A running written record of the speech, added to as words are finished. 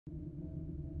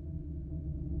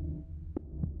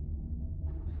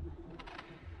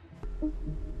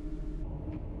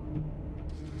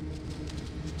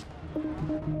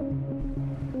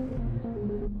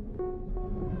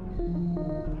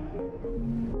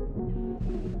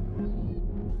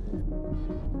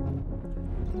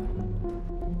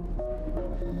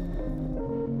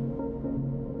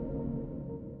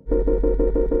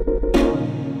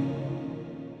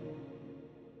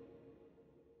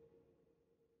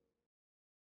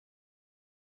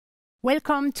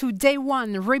Welcome to day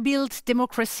one, Rebuild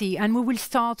Democracy, and we will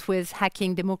start with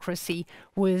hacking democracy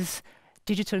with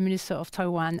Digital Minister of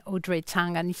Taiwan, Audrey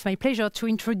Tang, and it's my pleasure to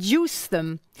introduce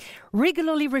them.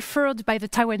 Regularly referred by the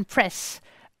Taiwan press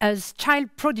as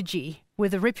child prodigy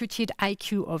with a reputed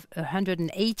IQ of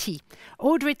 180.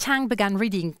 Audrey Tang began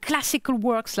reading classical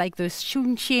works like the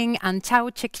Xunqing and Tao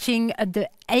Te Ching at the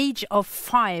age of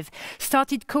 5,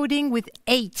 started coding with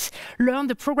 8, learned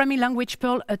the programming language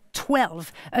Perl at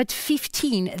 12. At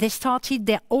 15, they started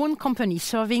their own company,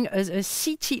 serving as a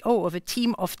CTO of a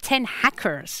team of 10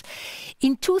 hackers.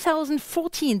 In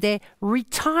 2014, they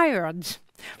retired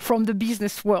from the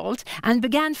business world and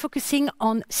began focusing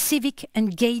on civic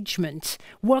engagement,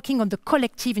 working on the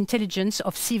collective intelligence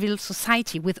of civil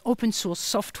society with open source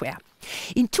software.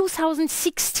 In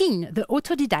 2016, the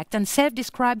autodidact and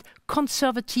self-described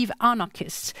conservative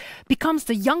anarchist becomes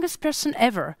the youngest person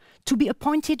ever to be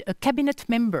appointed a cabinet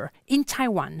member in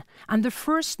Taiwan and the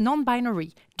first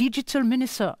non-binary digital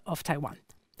minister of Taiwan.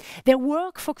 Their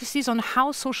work focuses on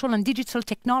how social and digital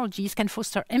technologies can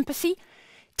foster empathy,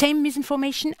 tame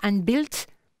misinformation, and build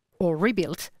or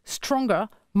rebuild stronger,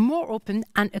 more open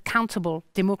and accountable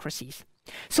democracies.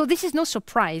 So this is no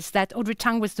surprise that Audrey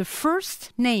Tang was the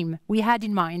first name we had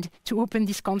in mind to open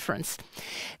this conference.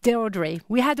 Dear Audrey,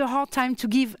 we had a hard time to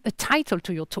give a title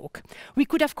to your talk. We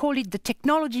could have called it The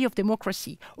Technology of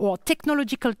Democracy, or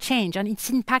Technological Change and its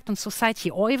Impact on Society,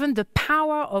 or even The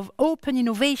Power of Open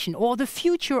Innovation, or The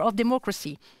Future of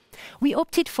Democracy. We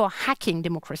opted for hacking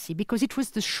democracy because it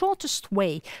was the shortest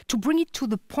way to bring it to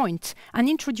the point and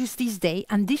introduce this day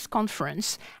and this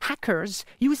conference. Hackers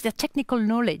use their technical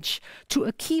knowledge to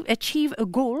achieve a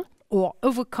goal or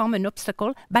overcome an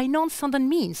obstacle by non-standard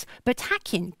means. But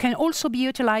hacking can also be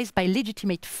utilized by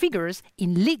legitimate figures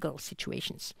in legal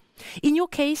situations. In your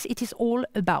case, it is all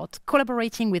about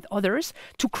collaborating with others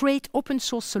to create open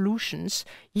source solutions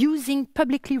using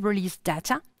publicly released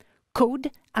data,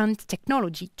 code and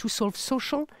technology to solve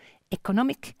social,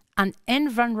 economic and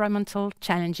environmental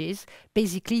challenges.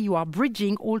 Basically, you are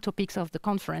bridging all topics of the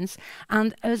conference,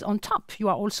 and as on top, you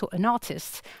are also an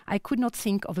artist. I could not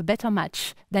think of a better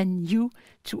match than you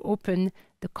to open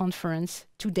the conference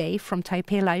today from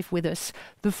Taipei Live with us.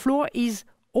 The floor is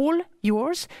all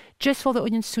yours. Just for the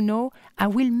audience to know, I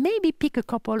will maybe pick a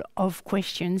couple of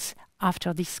questions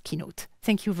after this keynote.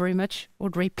 Thank you very much,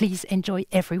 Audrey. Please enjoy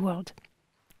every word.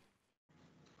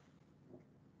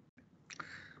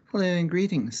 Hello and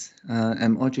greetings.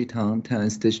 I'm Audrey Tang,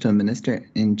 Taiwan's Digital Minister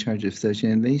in charge of social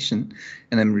innovation,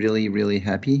 and I'm really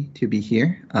happy to be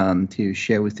here to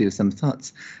share with you some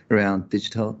thoughts around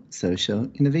digital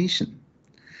social innovation.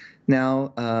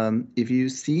 Now, if you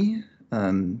see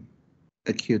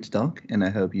a cute dog, and I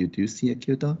hope you do see a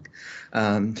cute dog,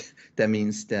 that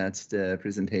means that the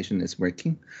presentation is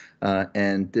working,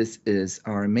 and this is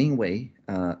our main way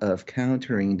of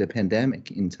countering the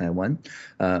pandemic in Taiwan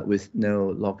with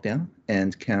no lockdown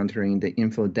and countering the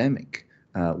infodemic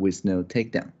with no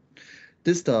takedown.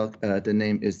 This dog, the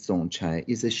name is Zongchai,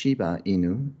 is a Shiba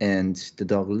Inu, and the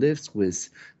dog lives with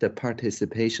the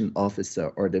participation officer,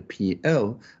 or the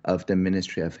PO, of the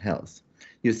Ministry of Health.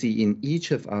 You see, in each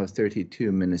of our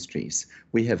 32 ministries,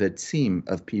 we have a team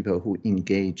of people who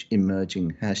engage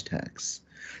emerging hashtags.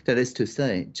 That is to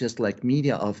say, just like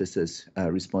media officers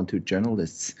respond to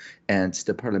journalists and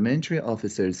the parliamentary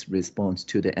officers respond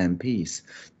to the MPs,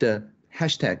 the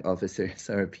hashtag officers,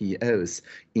 or POs,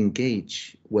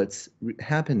 engage what's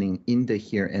happening in the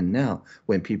here and now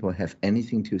when people have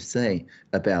anything to say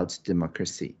about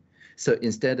democracy. So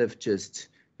instead of just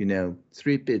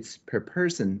 3 bits per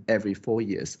person every 4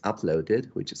 years uploaded,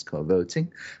 which is called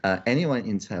voting, anyone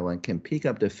in Taiwan can pick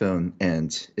up the phone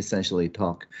and essentially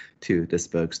talk to the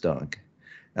spokesdog.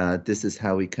 This is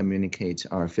how we communicate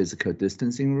our physical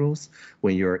distancing rules.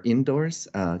 When you're indoors,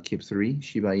 keep 3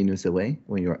 Shiba Inus away.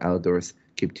 When you're outdoors,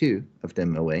 keep 2 of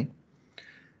them away.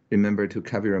 Remember to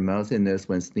cover your mouth and nose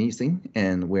when sneezing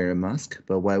and wear a mask.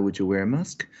 But why would you wear a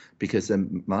mask? Because a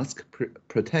mask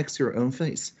protects your own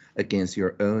face against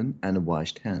your own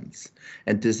unwashed hands.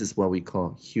 And this is what we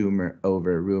call humor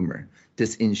over rumor.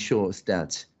 This ensures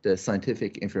that the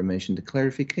scientific information, the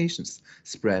clarifications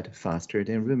spread faster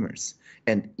than rumors.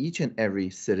 And each and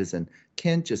every citizen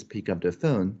can just pick up the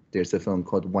phone. There's a phone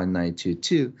called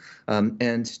 1922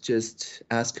 and just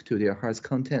ask to their heart's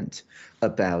content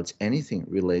about anything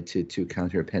related to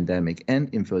counter-pandemic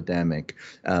and infodemic.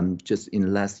 Just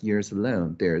in last years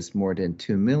alone, there's more than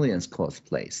 2 million calls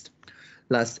placed.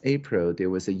 Last April, there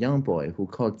was a young boy who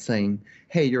called saying,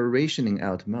 "Hey, you're rationing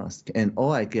out mask, and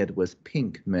all I get was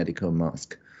pink medical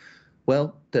mask."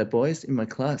 Well, the boys in my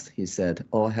class, he said,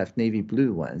 all have navy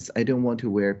blue ones. I don't want to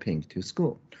wear pink to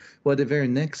school. Well, the very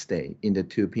next day in the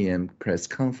 2 p.m. press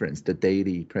conference, the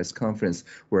daily press conference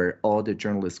where all the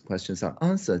journalist questions are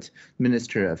answered,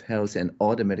 Minister of Health and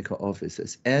all the medical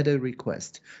officers at a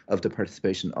request of the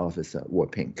participation officer wore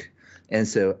pink. And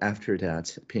so after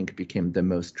that, pink became the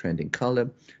most trending color.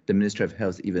 The Minister of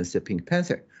Health even said Pink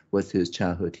Panther was his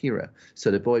childhood hero.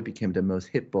 So the boy became the most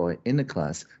hip boy in the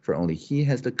class, for only he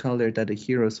has the color that the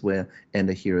heroes wear and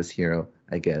the hero's hero,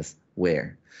 I guess,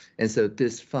 wear. And so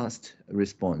this fast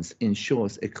response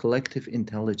ensures a collective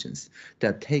intelligence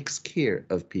that takes care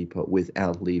of people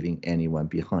without leaving anyone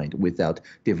behind, without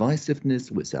divisiveness,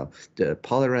 without the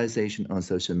polarization on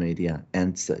social media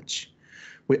and such.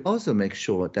 We also make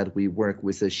sure that we work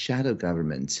with a shadow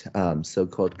government,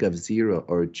 so-called GovZero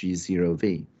or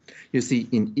G0V. You see,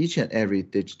 in each and every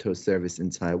digital service in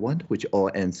Taiwan, which all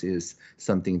ends is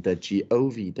something that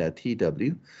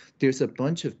gov.tw, there's a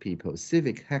bunch of people,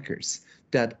 civic hackers,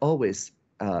 that always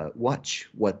watch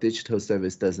what digital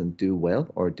service doesn't do well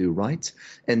or do right,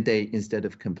 and they, instead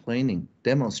of complaining,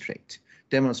 demonstrate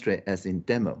as in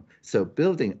demo. So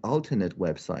building alternate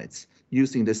websites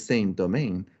using the same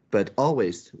domain, but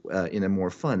always in a more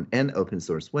fun and open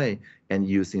source way, and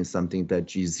using something that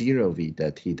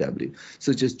g0v.tw.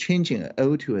 So just changing an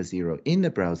O to a 0 in the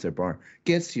browser bar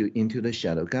gets you into the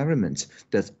shadow government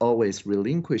that's always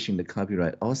relinquishing the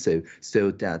copyright also, so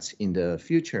that in the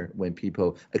future, when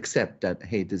people accept that,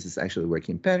 hey, this is actually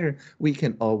working better, we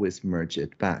can always merge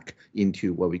it back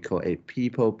into what we call a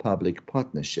people-public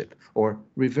partnership or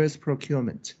reverse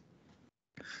procurement.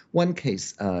 One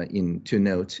case to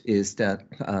note is that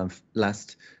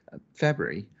last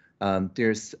February,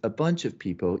 there's a bunch of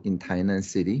people in Tainan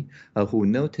City who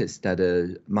noticed that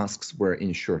masks were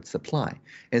in short supply.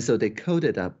 And so they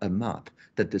coded up a map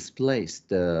that displays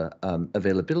the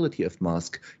availability of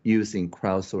masks using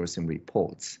crowdsourcing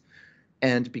reports.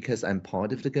 And because I'm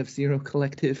part of the GovZero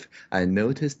collective, I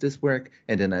noticed this work,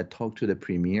 and then I talked to the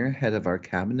premier, head of our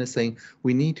cabinet, saying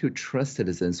we need to trust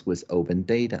citizens with open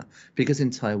data. Because in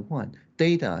Taiwan,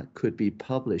 data could be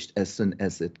published as soon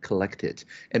as it's collected.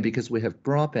 And because we have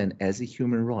broadband as a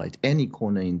human right, any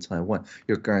corner in Taiwan,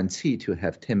 you're guaranteed to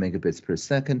have 10 megabits per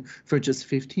second for just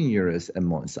 15 euros a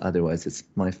month. Otherwise, it's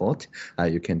my fault.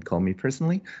 You can call me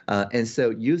personally. And so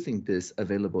using this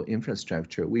available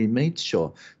infrastructure, we made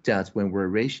sure that when we're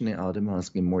rationing out the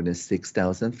mask in more than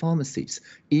 6,000 pharmacies,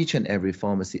 each and every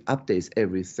pharmacy updates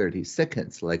every 30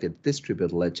 seconds, like a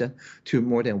distributed ledger, to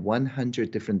more than 100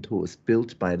 different tools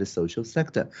built by the social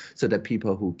sector, so that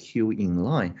people who queue in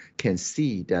line can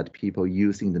see that people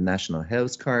using the national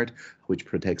health card, which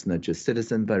protects not just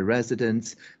citizens but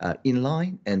residents, in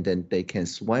line, and then they can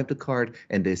swipe the card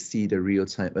and they see the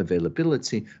real-time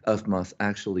availability of masks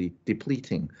actually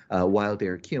depleting while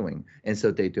they're queuing, and so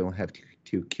they don't have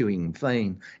to queue in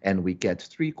vain, and we get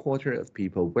 3/4 of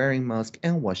people wearing masks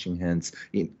and washing hands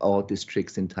in all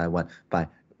districts in Taiwan by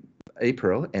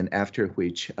April, and after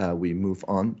which we move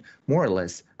on more or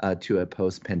less to a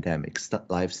post-pandemic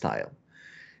lifestyle.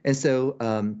 And so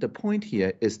the point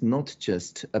here is not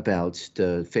just about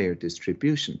the fair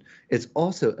distribution. It's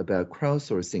also about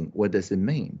crowdsourcing. What does it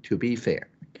mean to be fair?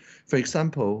 For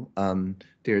example,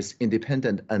 there's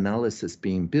independent analysis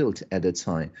being built at the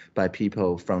time by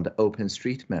people from the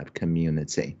OpenStreetMap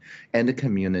community. And the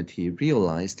community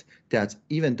realized that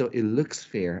even though it looks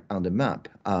fair on the map,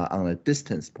 on a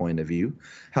distance point of view,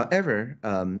 however,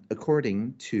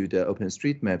 according to the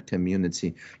OpenStreetMap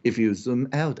community, if you zoom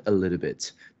out a little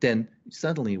bit, then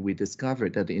suddenly we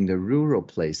discovered that in the rural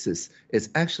places, it's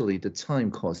actually the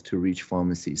time cost to reach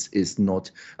pharmacies is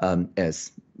not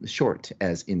as short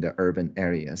as in the urban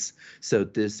areas. So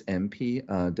this MP,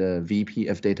 the VP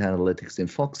of Data Analytics in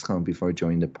Foxconn before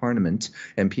joining the parliament,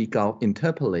 MP Gao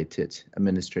interpolated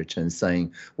Minister Chen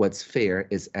saying what's fair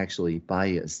is actually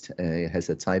biased, it has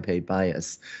a Taipei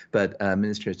bias. But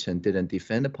Minister Chen didn't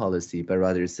defend the policy, but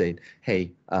rather said,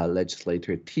 hey,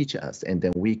 legislator, teach us. And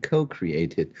then we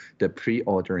co-created the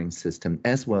pre-ordering system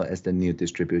as well as the new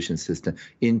distribution system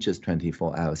in just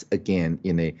 24 hours, again,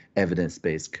 in a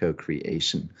evidence-based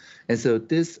co-creation. And so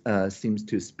this seems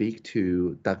to speak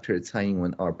to Dr. Tsai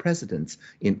Ing-wen, our president's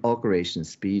inauguration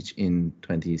speech in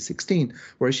 2016,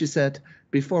 where she said,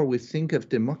 before we think of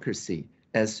democracy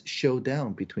as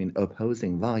showdown between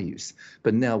opposing values,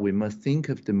 but now we must think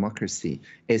of democracy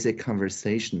as a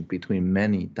conversation between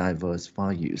many diverse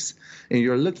values. And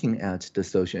you're looking at the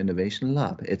Social Innovation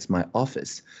Lab. It's my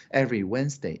office. Every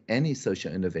Wednesday, any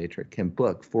social innovator can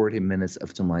book 40 minutes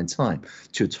of my time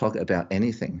to talk about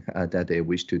anything that they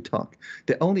wish to talk.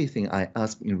 The only thing I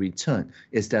ask in return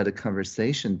is that the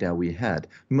conversation that we had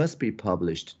must be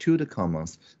published to the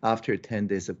Commons after 10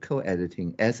 days of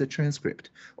co-editing as a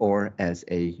transcript or as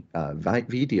a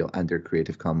video under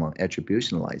Creative Commons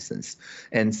attribution license.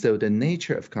 And so the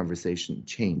nature of conversation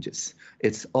changes.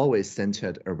 It's always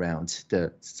centered around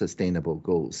the sustainable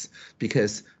goals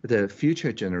because the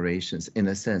future generations, in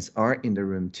a sense, are in the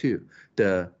room too.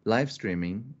 The live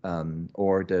streaming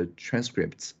or the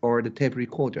transcripts or the tape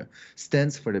recorder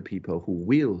stands for the people who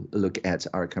will look at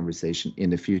our conversation in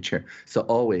the future. So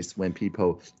always when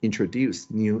people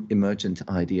introduce new emergent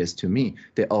ideas to me,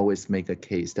 they always make a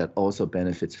case that also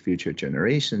benefits future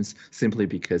generations, simply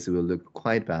because it will look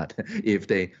quite bad if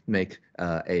they make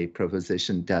a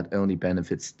proposition that only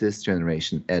benefits this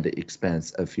generation at the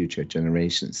expense of future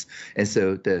generations. And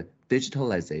so the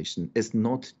digitalization is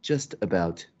not just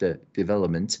about the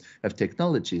development of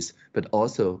technologies, but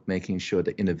also making sure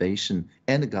the innovation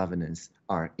and the governance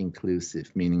are inclusive,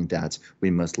 meaning that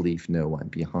we must leave no one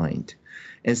behind.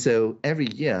 And so every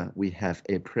year we have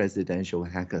a presidential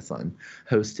hackathon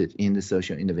hosted in the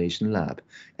Social Innovation Lab.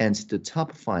 And the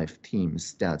top 5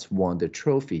 teams that won the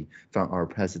trophy from our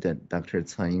president, Dr.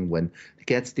 Tsai Ing-wen,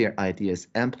 gets their ideas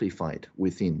amplified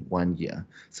within 1 year.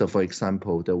 So for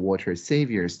example, the Water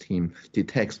Saviors team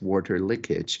detects water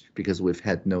leakage because we've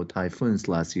had no typhoons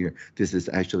last year. This is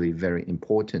actually very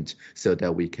important so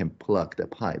that we can plug the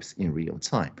pipes in real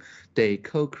time. They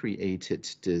co-created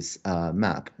this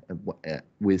map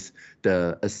with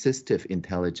the assistive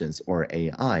intelligence or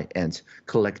AI and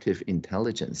collective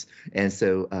intelligence. And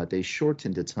so they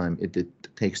shortened the time it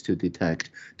takes to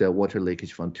detect the water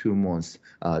leakage from 2 months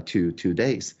to 2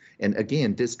 days. And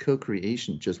again, this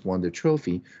co-creation just won the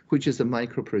trophy, which is a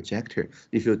micro projector.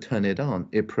 If you turn it on,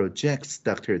 it projects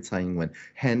Dr. Tsai Ing-wen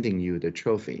handing you the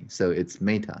trophy. So it's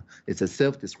meta. It's a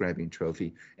self-describing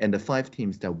trophy. And the 5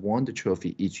 teams that won the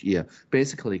trophy each year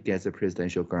basically gets a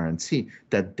presidential guarantee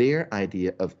that their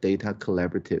idea of data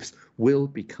collaboratives will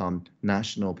become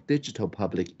national digital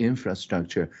public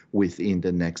infrastructure within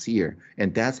the next year.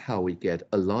 And that's how we get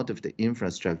a lot of the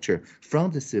infrastructure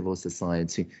from the civil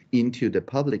society into the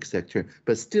public sector,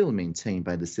 but still maintained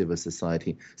by the civil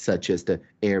society, such as the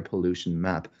air pollution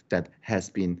map that has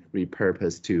been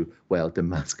repurposed to, well, the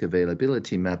mask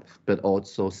availability map, but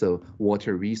also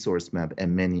water resource map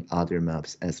and many other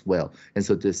maps as well. And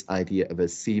so this idea of a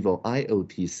civil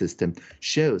IoT system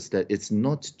shows that it's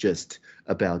not just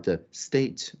about the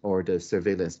state or the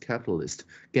surveillance capitalist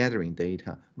gathering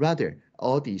data. Rather,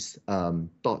 all these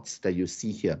dots that you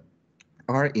see here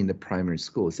are in the primary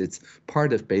schools. It's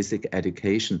part of basic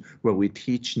education where we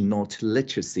teach not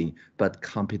literacy, but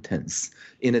competence.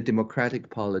 In a democratic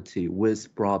polity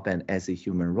with broadband as a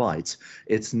human right,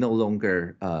 it's no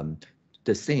longer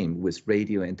the same with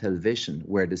radio and television,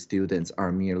 where the students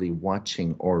are merely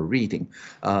watching or reading,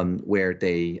 where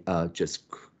they just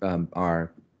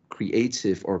are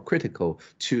creative or critical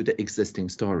to the existing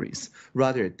stories.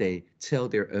 Rather, they tell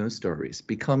their own stories,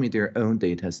 becoming their own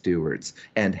data stewards,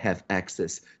 and have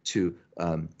access to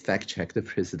fact check the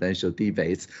presidential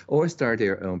debates or start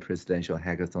their own presidential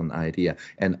hackathon idea,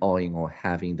 and all in all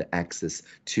having the access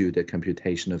to the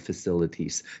computational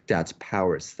facilities that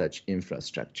powers such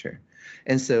infrastructure.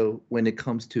 And so when it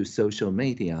comes to social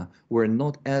media, we're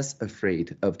not as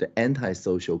afraid of the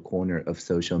anti-social corner of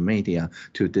social media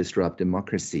to disrupt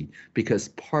democracy, because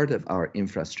part of our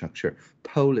infrastructure,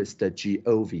 Polis, the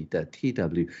GOV, the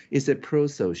TW, is a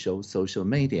pro-social social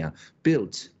media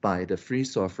built by the free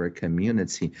software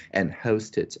community and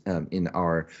hosted in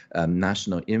our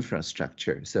national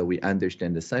infrastructure. So we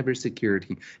understand the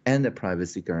cybersecurity and the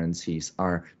privacy guarantees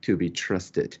are to be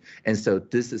trusted. And so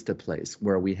this is the place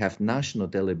where we have national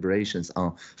deliberations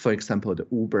on, for example, the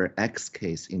Uber X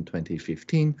case in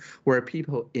 2015, where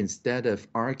people, instead of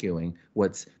arguing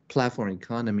what's platform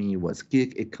economy, what's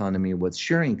gig economy, what's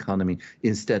sharing economy,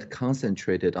 instead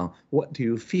concentrated on what do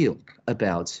you feel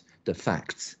about the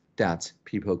facts that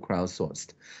people crowdsourced.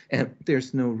 And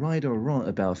there's no right or wrong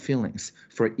about feelings.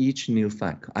 For each new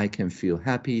fact, I can feel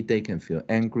happy, they can feel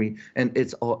angry, and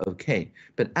it's all okay.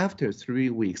 But after 3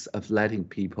 weeks of letting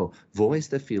people voice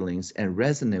the feelings and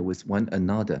resonate with one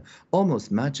another,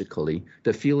 almost magically,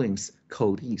 the feelings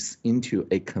coalesce into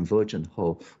a convergent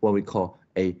whole, what we call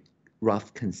a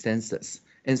rough consensus.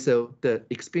 And so the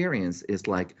experience is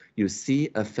like you see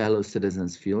a fellow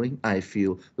citizen's feeling. I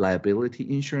feel liability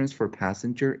insurance for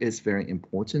passenger is very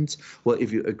important. Well,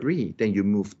 if you agree, then you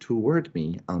move toward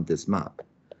me on this map.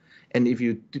 And if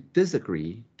you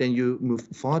disagree, then you move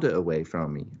farther away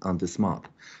from me on this map.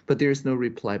 But there is no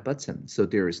reply button, so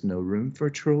there is no room for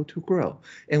troll to grow.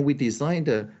 And we designed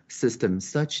a system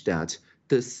such that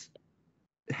this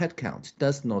headcount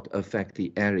does not affect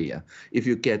the area. If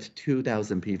you get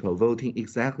 2,000 people voting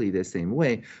exactly the same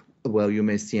way, well, you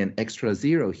may see an extra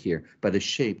zero here, but the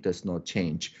shape does not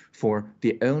change. For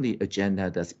the only agenda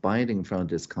that's binding from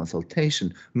this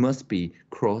consultation must be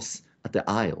cross the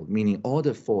aisle, meaning all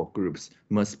the 4 groups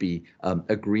must be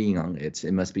agreeing on it.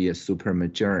 It must be a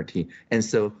supermajority. And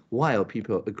so while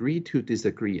people agree to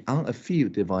disagree on a few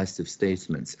divisive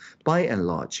statements, by and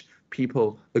large,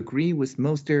 people agree with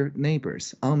most of their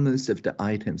neighbors on most of the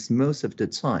items, most of the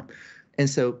time. And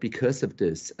so because of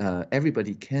this,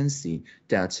 everybody can see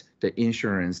that the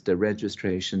insurance, the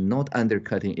registration, not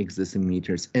undercutting existing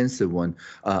meters, and so on,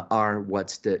 are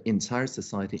what the entire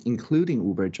society, including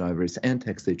Uber drivers and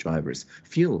taxi drivers,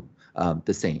 feel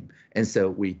the same. And so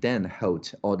we then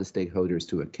hold all the stakeholders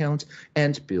to account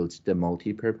and build the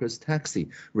multi-purpose taxi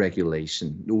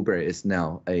regulation. Uber is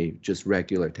now a just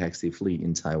regular taxi fleet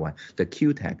in Taiwan, the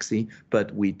Q taxi,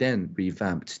 but we then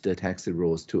revamped the taxi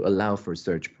rules to allow for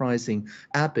surge pricing,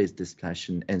 app-based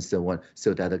dispatching, and so on,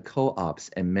 so that the co-ops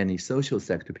and many social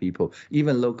sector people,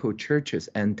 even local churches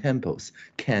and temples,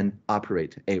 can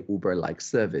operate a Uber-like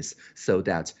service so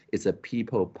that it's a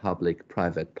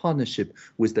people-public-private partnership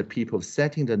with the people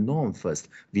setting the norm first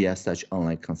via such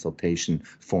online consultation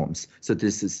forms. So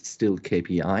this is still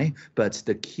KPI, but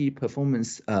the key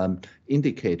performance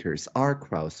indicators are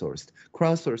crowdsourced.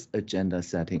 Crowdsourced agenda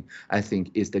setting, I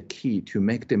think, is the key to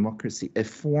make democracy a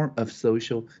form of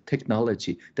social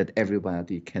technology that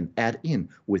everybody can add in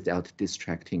without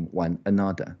distracting one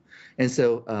another. And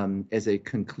so as a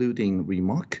concluding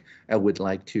remark, I would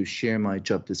like to share my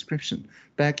job description.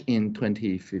 Back in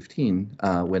 2015,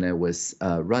 when I was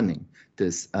running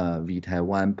this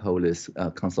V-Taiwan Polis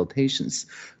consultations,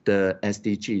 the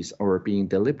SDGs are being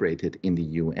deliberated in the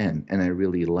UN. And I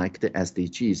really like the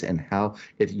SDGs and how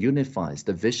it unifies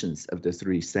the visions of the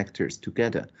 3 sectors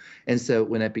together. And so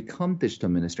when I become digital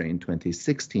minister in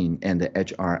 2016, and the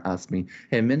HR asked me,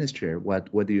 hey, minister,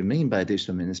 what do you mean by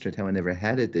digital minister? Taiwan never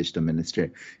had a digital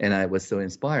minister. And I was so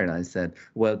inspired. I said,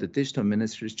 well, the digital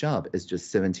minister's job is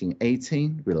just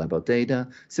 1718, reliable data,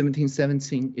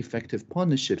 1717, effective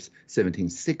partnerships,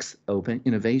 17.6, open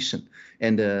innovation.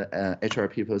 And the HR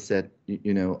people said,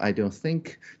 you know, I don't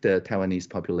think the Taiwanese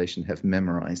population have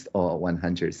memorized all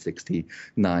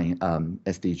 169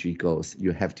 SDG goals.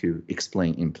 You have to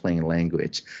explain in plain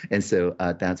language. And so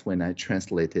that's when I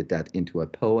translated that into a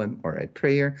poem or a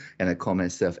prayer, and I call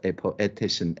myself a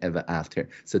poetician ever after.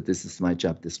 So this is my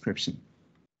job description.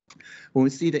 When we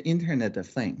see the Internet of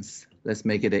Things, let's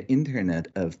make it an Internet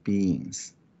of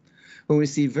Beings. When we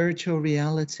see virtual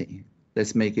reality,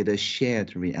 let's make it a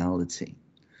shared reality.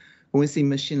 When we see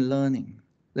machine learning,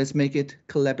 let's make it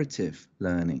collaborative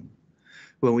learning.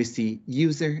 When we see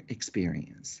user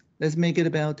experience, let's make it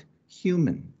about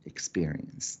human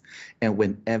experience. And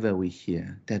whenever we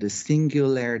hear that a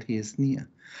singularity is near,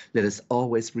 let us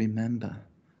always remember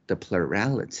the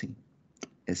plurality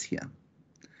is here.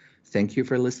 Thank you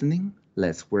for listening.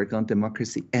 Let's work on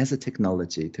democracy as a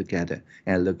technology together,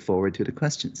 and I look forward to the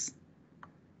questions.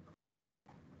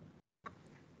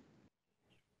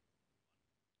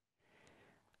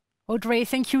 Audrey,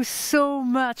 thank you so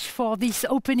much for this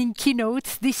opening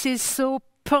keynote. This is so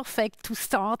perfect to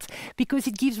start because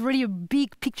it gives really a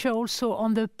big picture also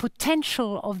on the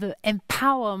potential of the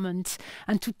empowerment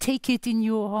and to take it in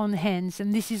your own hands.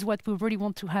 And this is what we really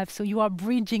want to have. So you are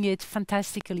bridging it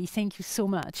fantastically. Thank you so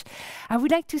much. I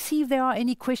would like to see if there are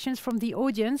any questions from the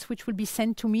audience, which will be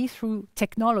sent to me through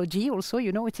technology. Also,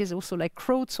 you know, it is also like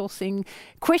crowdsourcing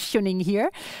questioning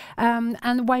here.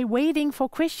 And while waiting for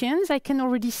questions, I can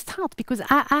already start because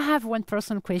I have one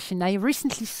personal question. I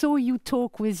recently saw you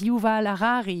talk with Yuval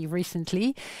Harari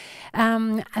recently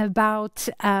about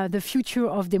the future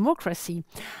of democracy.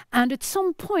 And at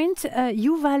some point,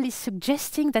 Yuval is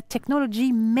suggesting that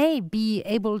technology may be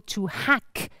able to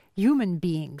hack human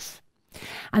beings.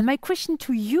 And my question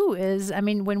to you is, I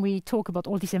mean, when we talk about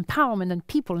all this empowerment and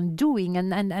people and doing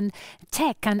and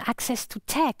tech and access to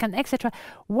tech and etc.,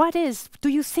 do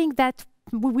you think that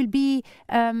we will be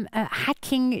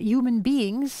hacking human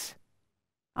beings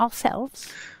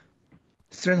ourselves?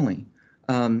 Certainly.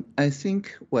 I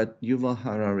think what Yuval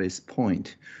Harari's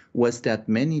point was that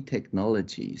many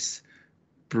technologies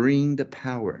bring the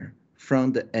power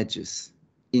from the edges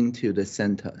into the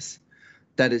centers.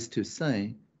 That is to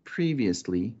say,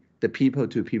 previously, the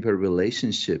people-to-people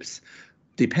relationships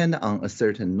depend on a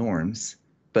certain norms,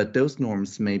 but those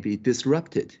norms may be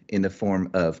disrupted in the form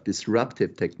of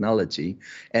disruptive technology,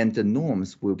 and the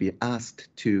norms will be asked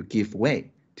to give way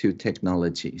to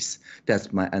technologies.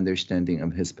 That's my understanding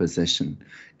of his position.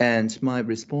 And my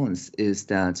response is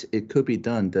that it could be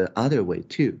done the other way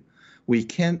too. We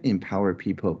can empower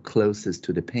people closest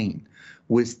to the pain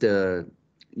with the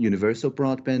universal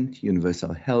broadband,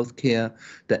 universal healthcare,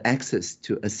 the access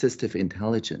to assistive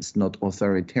intelligence, not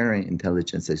authoritarian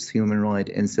intelligence as human right,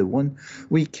 and so on.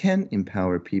 We can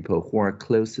empower people who are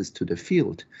closest to the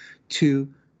field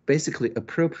to basically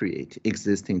appropriate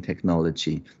existing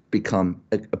technology, become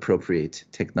appropriate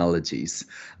technologies.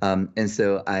 And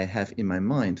so I have in my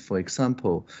mind, for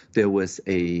example, there was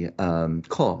a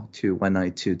call to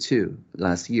 1922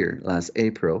 last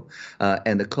April,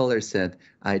 and the caller said,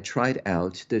 I tried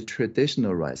out the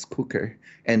traditional rice cooker,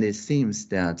 and it seems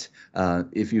that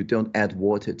if you don't add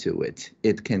water to it,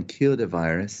 it can kill the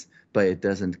virus, but it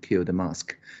doesn't kill the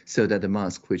mask. So that the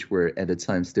masks, which were at the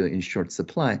time still in short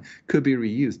supply, could be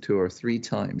reused 2 or 3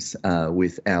 times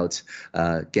without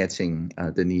getting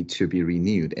the need to be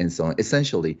renewed and so on,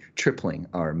 essentially tripling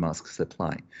our mask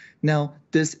supply. Now,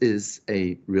 this is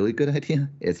a really good idea.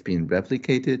 It's been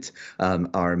replicated.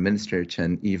 Our Minister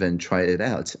Chen even tried it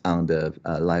out on the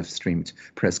live-streamed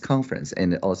press conference,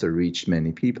 and it also reached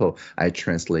many people. I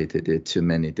translated it to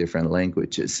many different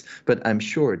languages. But I'm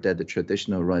sure that the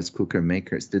traditional rice cooker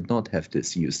makers did not have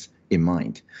this use in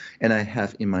mind. And I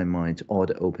have in my mind all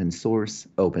the open source,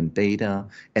 open data,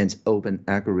 and open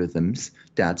algorithms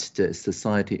that the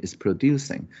society is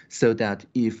producing, so that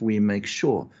if we make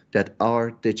sure that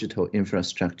our digital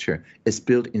infrastructure is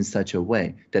built in such a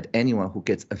way that anyone who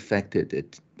gets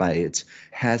affected by it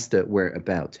has the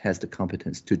whereabouts, has the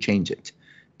competence to change it,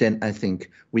 then I think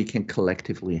we can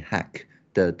collectively hack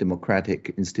the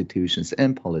democratic institutions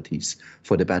and polities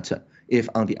for the better. If,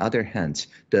 on the other hand,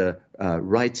 the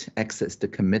right access, the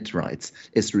commit rights,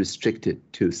 is restricted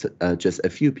to just a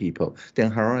few people,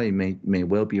 then Harari may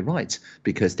well be right,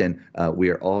 because then we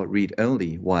are all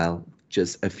read-only, while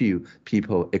just a few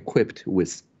people equipped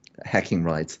with hacking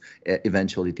rights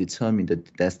eventually determine the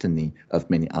destiny of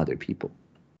many other people.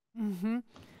 Mm-hmm.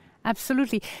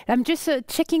 Absolutely. I'm just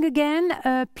checking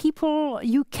again. People,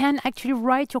 you can actually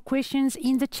write your questions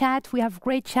in the chat. We have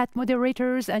great chat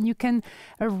moderators, and you can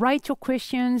write your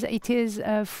questions. It is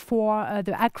for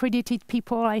the accredited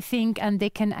people, I think, and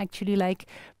they can actually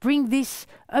bring this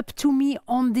up to me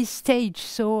on this stage.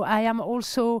 So I am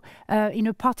also in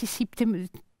a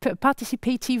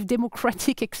participative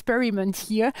democratic experiment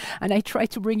here, and I try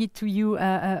to bring it to you,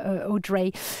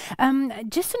 Audrey.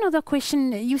 Just another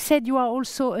question. You said you are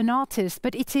also an artist,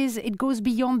 but it goes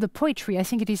beyond the poetry. I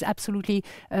think it is absolutely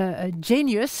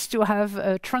genius to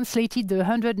have translated the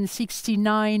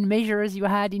 169 measures you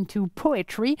had into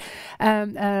poetry,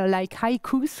 like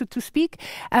haiku, so to speak.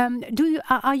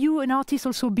 Are you an artist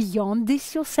also beyond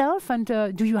this yourself, and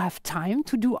do you have time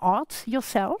to do art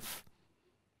yourself?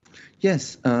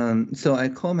 Yes, so I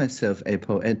call myself a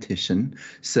poetician.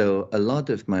 So a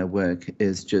lot of my work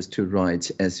is just to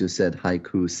write, as you said,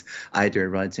 haikus, either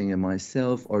writing it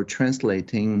myself or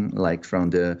translating, like from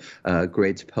the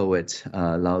great poet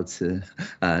Lao Tzu,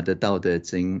 the Tao Te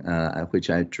Ching,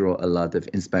 which I draw a lot of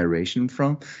inspiration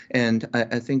from. And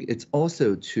I think it's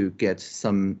also to get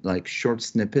some short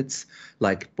snippets,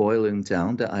 like boiling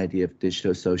down the idea of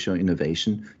digital social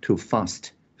innovation to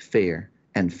fast, fair,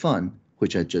 and fun,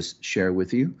 which I just share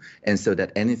with you, and so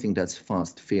that anything that's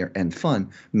fast, fair, and fun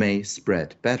may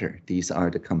spread better. These are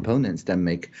the components that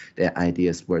make the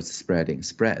ideas worth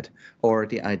spread. Or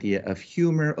the idea of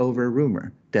humor over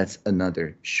rumor. That's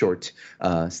another short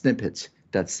snippet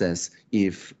that says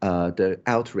if the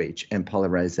outrage and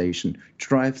polarization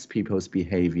drives people's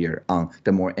behavior on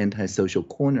the more antisocial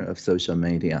corner of social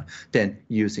media, then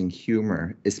using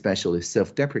humor, especially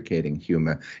self-deprecating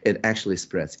humor, it actually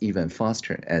spreads even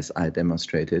faster, as I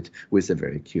demonstrated with a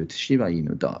very cute Shiba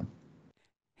Inu dog.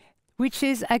 Which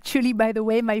is actually, by the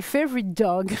way, my favorite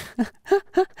dog.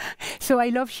 So I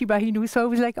love Shiba Inu. So I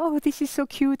was like, oh, this is so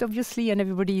cute, obviously. And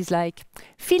everybody is like,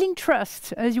 feeling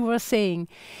trust, as you were saying.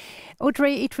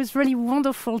 Audrey, it was really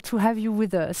wonderful to have you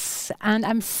with us, and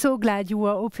I'm so glad you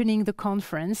were opening the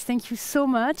conference. Thank you so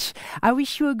much. I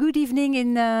wish you a good evening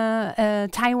in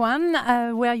Taiwan,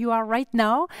 where you are right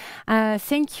now.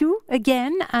 Thank you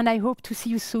again, and I hope to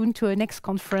see you soon to a next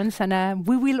conference, and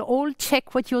we will all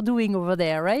check what you're doing over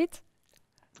there, right?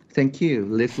 Thank you.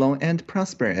 Live long and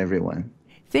prosper, everyone.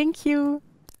 Thank you.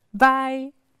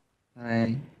 Bye.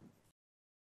 Bye.